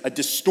reigns. A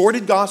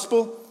distorted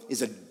gospel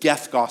is a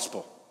death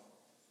gospel.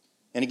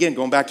 And again,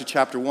 going back to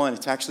chapter 1,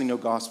 it's actually no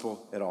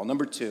gospel at all.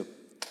 Number 2.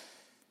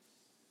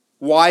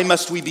 Why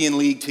must we be in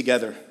league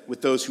together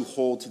with those who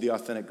hold to the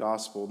authentic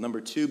gospel?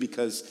 Number 2,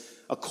 because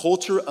a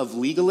culture of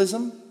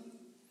legalism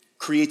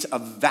creates a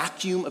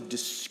vacuum of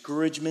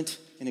discouragement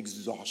and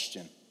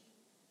exhaustion.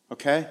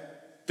 Okay?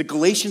 The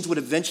Galatians would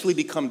eventually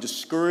become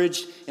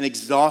discouraged and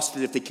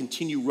exhausted if they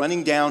continue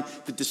running down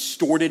the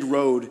distorted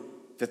road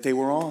that they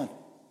were on.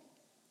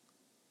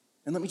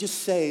 And let me just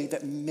say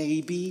that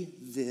maybe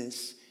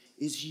this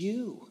is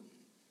you.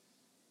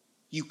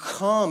 You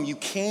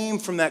came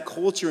from that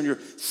culture and you're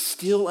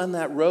still on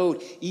that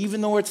road.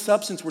 Even though it's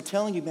substance, we're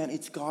telling you, man,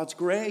 it's God's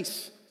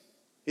grace.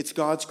 It's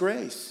God's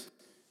grace.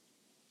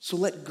 So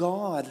let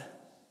God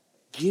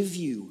give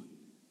you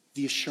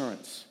the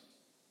assurance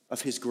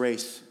of his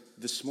grace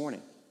this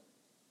morning.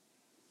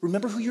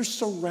 Remember who you're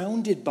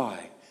surrounded by.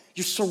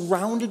 You're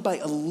surrounded by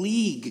a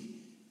league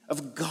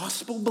of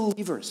gospel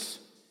believers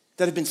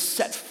that have been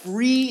set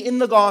free in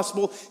the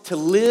gospel to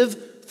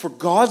live for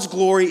God's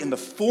glory in the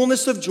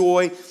fullness of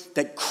joy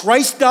that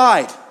Christ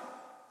died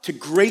to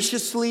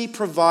graciously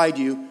provide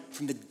you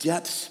from the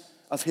depths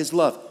of his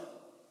love.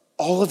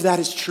 All of that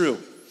is true.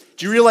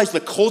 Do you realize the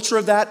culture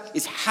of that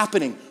is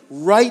happening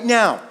right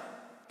now?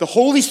 The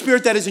Holy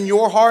Spirit that is in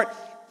your heart,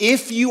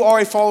 if you are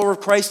a follower of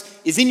Christ,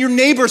 is in your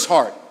neighbor's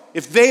heart,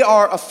 if they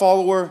are a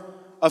follower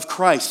of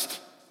Christ.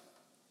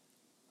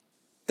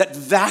 That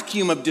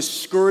vacuum of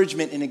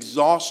discouragement and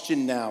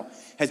exhaustion now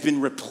has been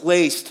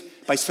replaced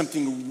by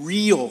something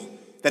real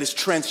that is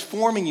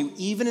transforming you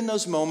even in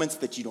those moments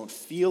that you don't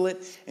feel it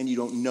and you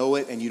don't know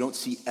it and you don't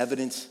see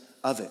evidence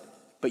of it.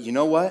 But you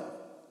know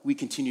what? We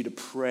continue to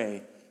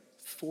pray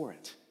for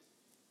it.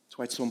 That's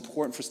why it's so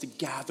important for us to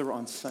gather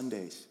on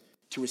Sundays,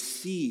 to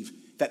receive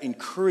that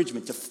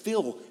encouragement, to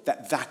fill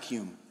that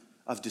vacuum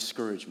of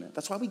discouragement.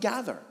 That's why we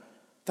gather.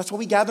 That's why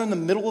we gather in the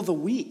middle of the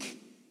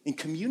week in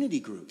community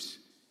groups.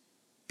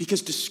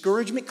 Because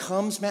discouragement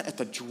comes, man, at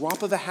the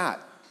drop of a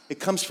hat. It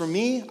comes from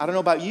me, I don't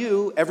know about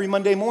you, every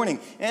Monday morning,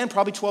 and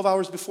probably 12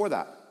 hours before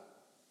that,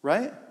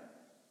 right?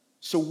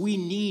 So we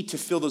need to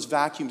fill those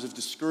vacuums of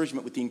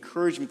discouragement with the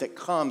encouragement that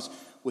comes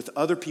with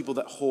other people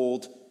that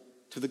hold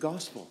to the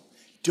gospel.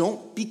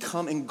 Don't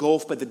become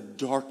engulfed by the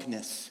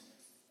darkness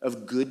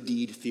of good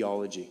deed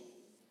theology.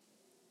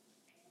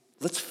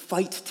 Let's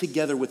fight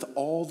together with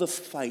all the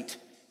fight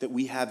that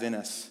we have in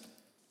us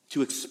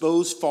to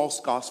expose false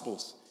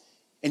gospels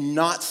and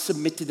not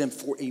submit to them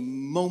for a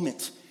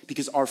moment,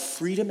 because our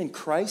freedom in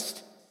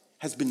Christ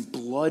has been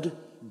blood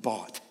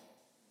bought,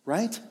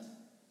 right?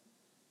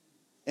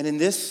 And in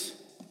this,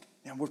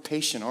 man, we're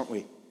patient, aren't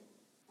we?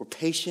 We're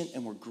patient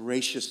and we're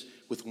gracious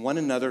with one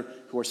another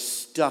who are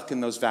stuck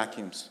in those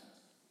vacuums.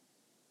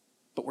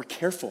 But we're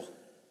careful.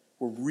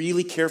 We're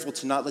really careful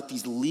to not let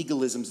these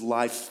legalisms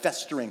lie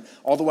festering,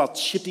 all the while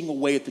chipping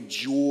away at the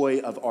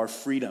joy of our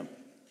freedom.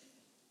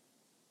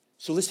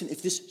 So listen,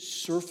 if this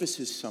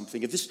surfaces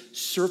something, if this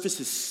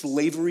surfaces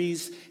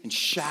slaveries and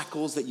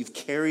shackles that you've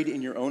carried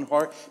in your own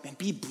heart, man,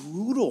 be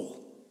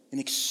brutal in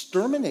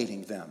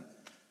exterminating them.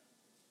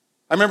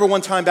 I remember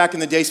one time back in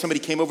the day, somebody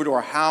came over to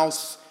our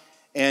house,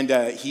 and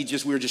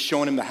we were just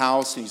showing him the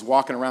house, and he's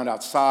walking around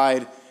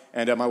outside,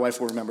 and my wife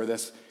will remember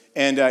this.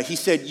 And he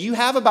said, you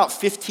have about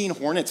 15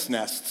 hornet's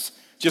nests,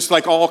 just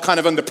like all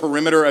kind of on the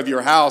perimeter of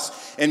your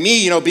house. And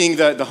me, being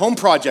the home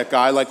project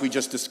guy, like we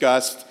just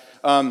discussed,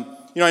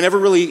 I never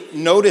really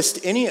noticed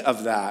any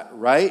of that,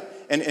 right?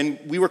 And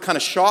we were kind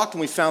of shocked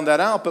when we found that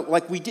out,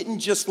 but we didn't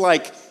just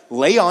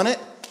lay on it.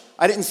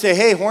 I didn't say,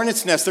 hey,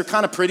 hornet's nests, they're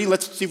kind of pretty.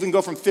 Let's see if we can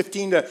go from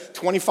 15 to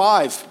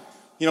 25.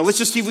 Let's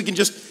just see if we can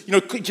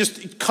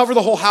just cover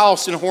the whole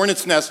house in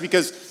hornet's nests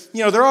because,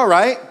 they're all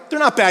right. They're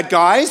not bad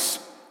guys,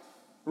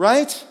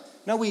 right?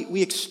 No,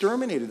 we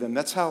exterminated them.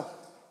 That's how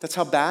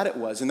bad it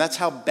was. And that's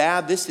how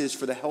bad this is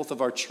for the health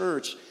of our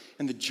church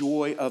and the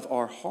joy of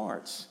our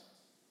hearts.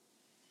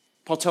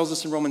 Paul tells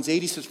us in Romans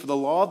 8, he says, for the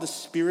law of the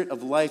Spirit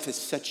of life has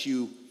set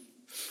you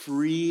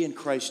free in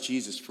Christ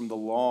Jesus from the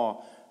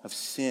law of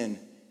sin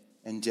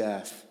and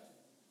death.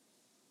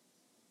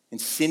 And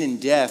sin and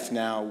death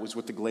now was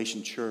what the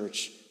Galatian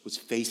church was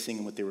facing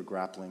and what they were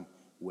grappling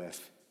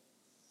with.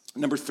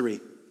 Number 3,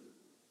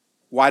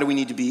 why do we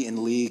need to be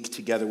in league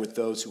together with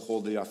those who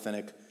hold the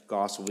authentic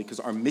gospel? Because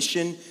our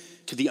mission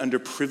to the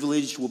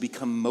underprivileged will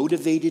become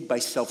motivated by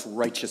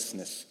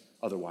self-righteousness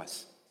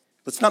otherwise.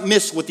 Let's not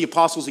miss what the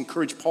apostles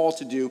encouraged Paul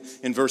to do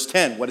in verse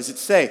 10. What does it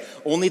say?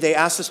 Only they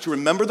asked us to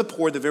remember the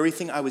poor, the very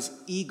thing I was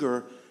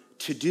eager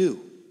to do.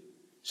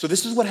 So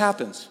this is what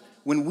happens.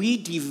 When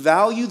we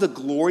devalue the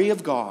glory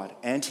of God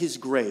and his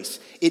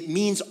grace, it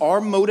means our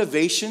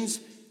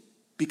motivations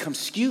become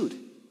skewed.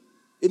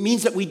 It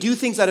means that we do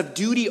things out of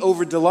duty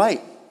over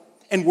delight.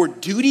 And where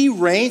duty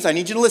reigns, I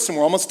need you to listen,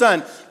 we're almost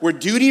done. Where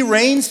duty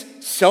reigns,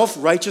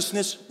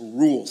 self-righteousness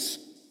rules.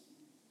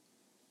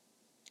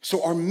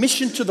 So our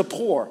mission to the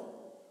poor,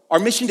 our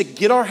mission to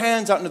get our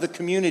hands out into the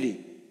community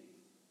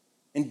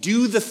and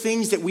do the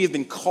things that we have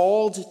been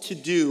called to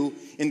do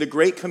in the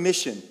Great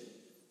Commission,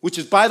 which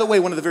is, by the way,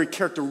 one of the very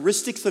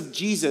characteristics of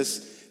Jesus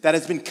that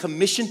has been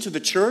commissioned to the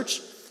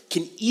church,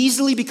 can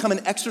easily become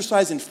an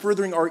exercise in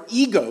furthering our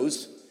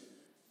egos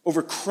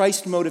over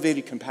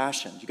Christ-motivated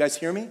compassion. Do you guys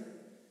hear me?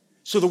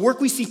 So the work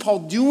we see Paul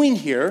doing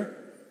here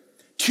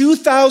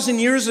 2,000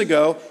 years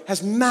ago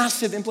has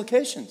massive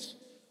implications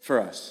for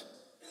us.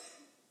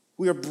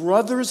 We are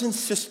brothers and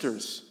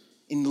sisters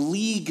in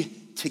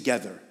league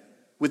together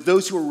with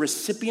those who are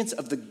recipients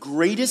of the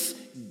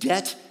greatest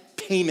debt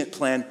payment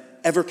plan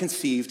ever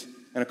conceived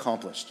and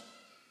accomplished.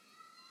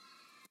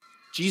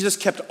 Jesus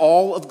kept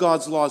all of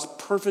God's laws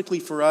perfectly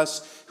for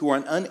us who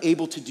are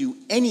unable to do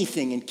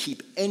anything and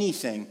keep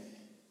anything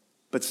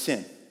but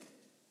sin.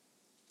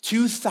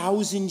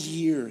 2,000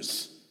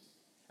 years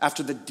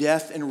after the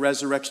death and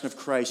resurrection of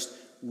Christ,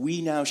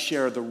 we now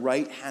share the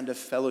right hand of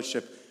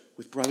fellowship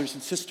with brothers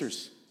and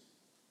sisters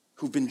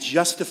who've been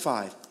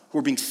justified, who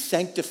are being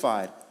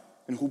sanctified,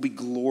 and who will be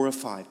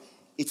glorified.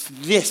 It's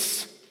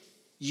this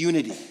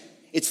unity.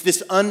 It's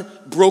this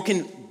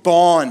unbroken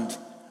bond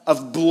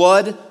of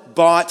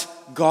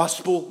blood-bought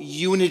gospel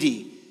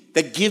unity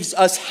that gives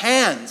us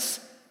hands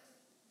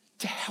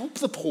to help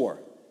the poor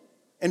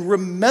and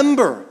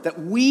remember that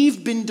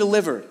we've been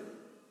delivered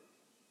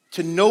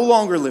to no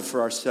longer live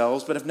for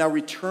ourselves, but have now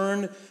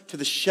returned to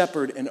the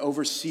shepherd and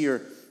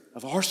overseer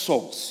of our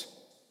souls.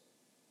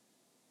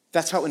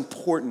 That's how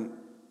important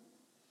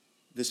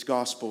this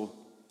gospel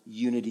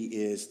unity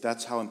is.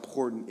 That's how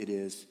important it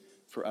is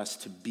for us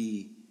to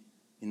be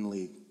in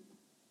league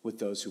with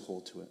those who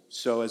hold to it.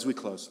 So as we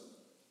close,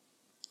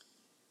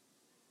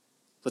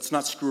 let's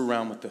not screw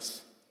around with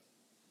this.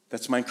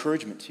 That's my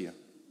encouragement to you.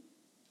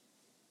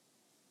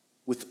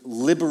 With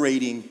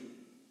liberating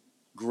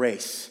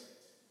grace,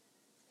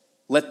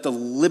 let the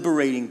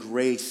liberating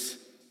grace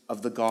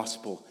of the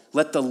gospel,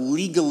 let the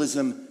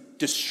legalism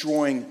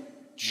destroying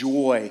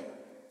joy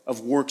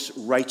of works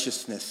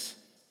righteousness.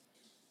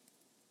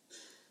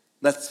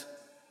 Let's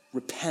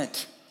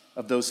repent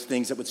of those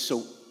things that would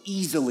so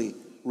easily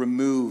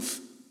remove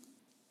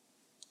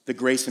the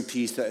grace and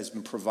peace that has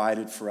been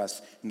provided for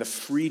us and the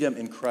freedom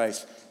in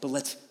Christ. But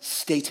let's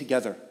stay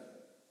together.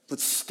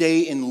 Let's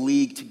stay in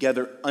league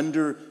together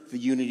under the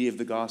unity of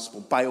the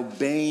gospel by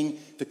obeying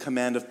the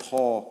command of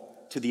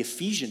Paul to the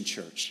Ephesian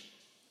church,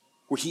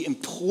 where he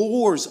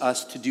implores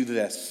us to do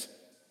this,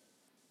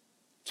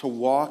 to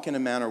walk in a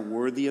manner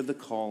worthy of the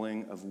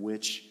calling of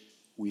which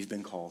we've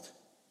been called,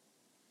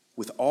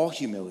 with all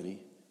humility,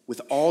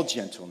 with all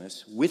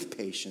gentleness, with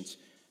patience,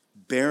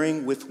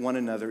 bearing with one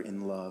another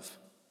in love,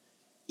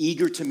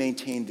 eager to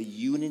maintain the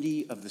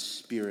unity of the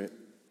Spirit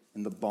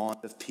and the bond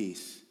of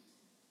peace.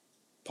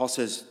 Paul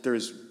says there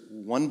is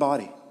one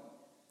body,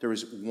 there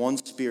is one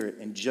Spirit,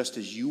 and just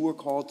as you were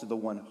called to the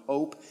one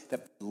hope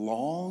that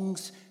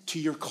belongs to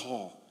your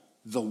call,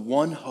 the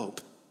one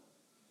hope,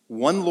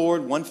 one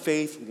Lord, one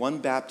faith, one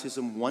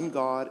baptism, one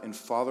God and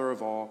Father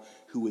of all,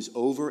 who is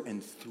over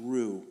and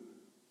through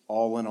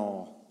all in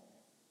all.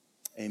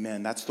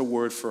 Amen. That's the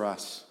word for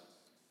us.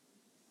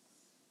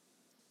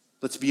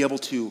 Let's be able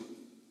to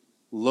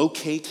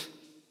locate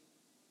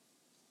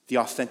the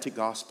authentic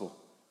gospel.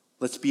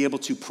 Let's be able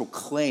to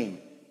proclaim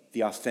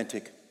the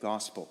authentic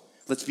gospel.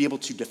 Let's be able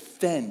to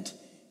defend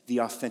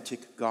the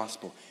authentic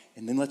gospel.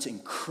 And then let's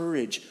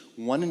encourage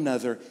one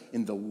another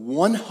in the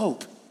one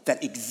hope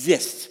that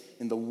exists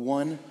in the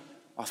one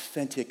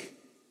authentic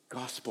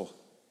gospel.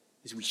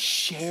 As we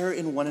share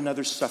in one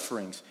another's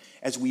sufferings,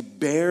 as we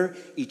bear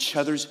each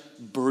other's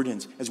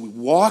burdens, as we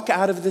walk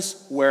out of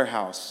this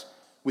warehouse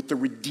with the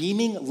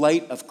redeeming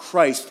light of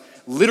Christ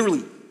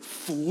literally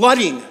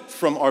flooding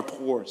from our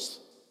pores.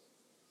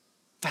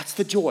 That's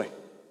the joy.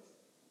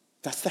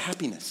 That's the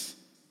happiness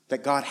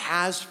that God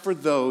has for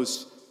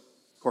those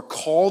who are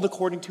called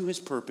according to his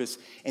purpose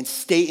and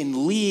stay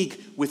in league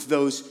with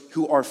those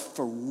who are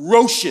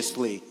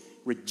ferociously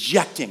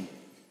rejecting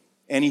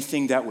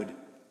anything that would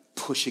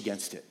push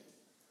against it.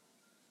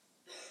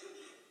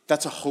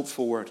 That's a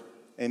hopeful word.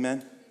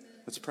 Amen?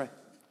 Let's pray.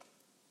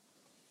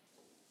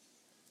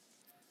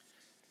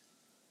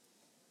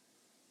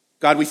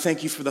 God, we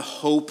thank you for the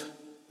hope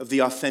of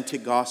the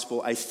authentic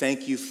gospel. I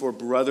thank you for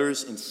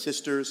brothers and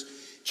sisters,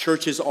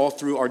 churches all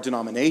through our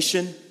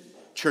denomination,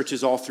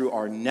 churches all through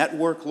our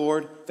network,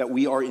 Lord, that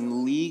we are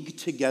in league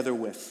together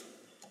with.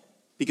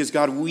 Because,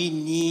 God, we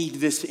need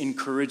this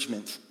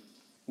encouragement.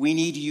 We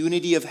need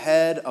unity of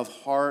head, of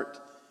heart,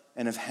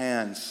 and of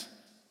hands.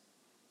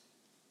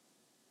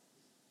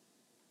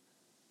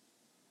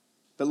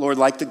 But, Lord,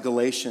 like the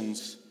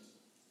Galatians,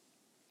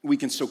 we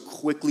can so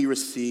quickly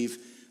receive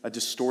a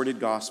distorted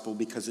gospel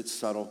because it's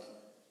subtle.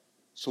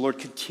 So, Lord,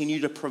 continue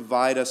to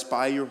provide us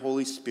by your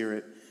Holy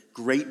Spirit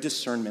great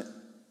discernment.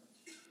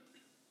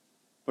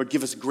 Lord,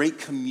 give us great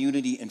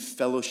community and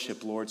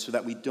fellowship, Lord, so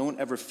that we don't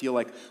ever feel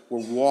like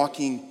we're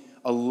walking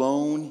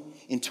alone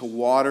into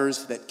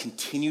waters that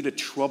continue to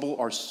trouble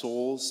our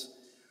souls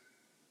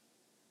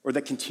or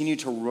that continue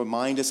to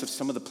remind us of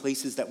some of the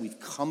places that we've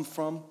come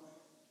from,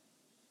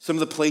 some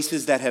of the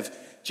places that have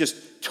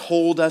just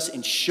told us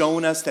and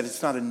shown us that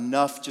it's not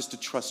enough just to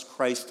trust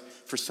Christ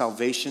for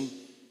salvation,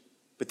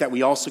 but that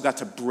we also got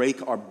to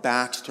break our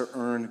backs to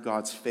earn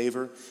God's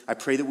favor. I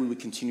pray that we would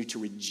continue to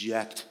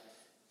reject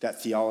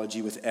that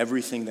theology with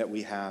everything that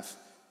we have,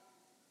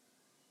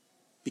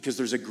 because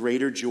there's a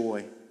greater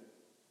joy,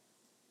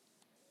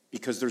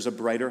 because there's a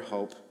brighter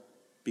hope,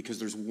 because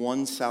there's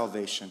one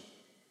salvation.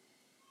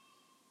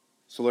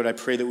 So, Lord, I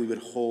pray that we would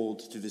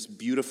hold to this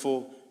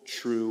beautiful,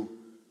 true,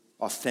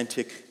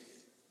 authentic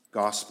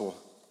gospel.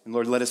 And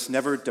Lord, let us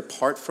never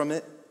depart from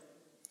it.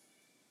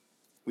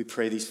 We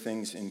pray these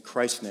things in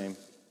Christ's name.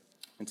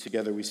 And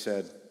together we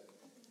said,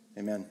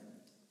 amen.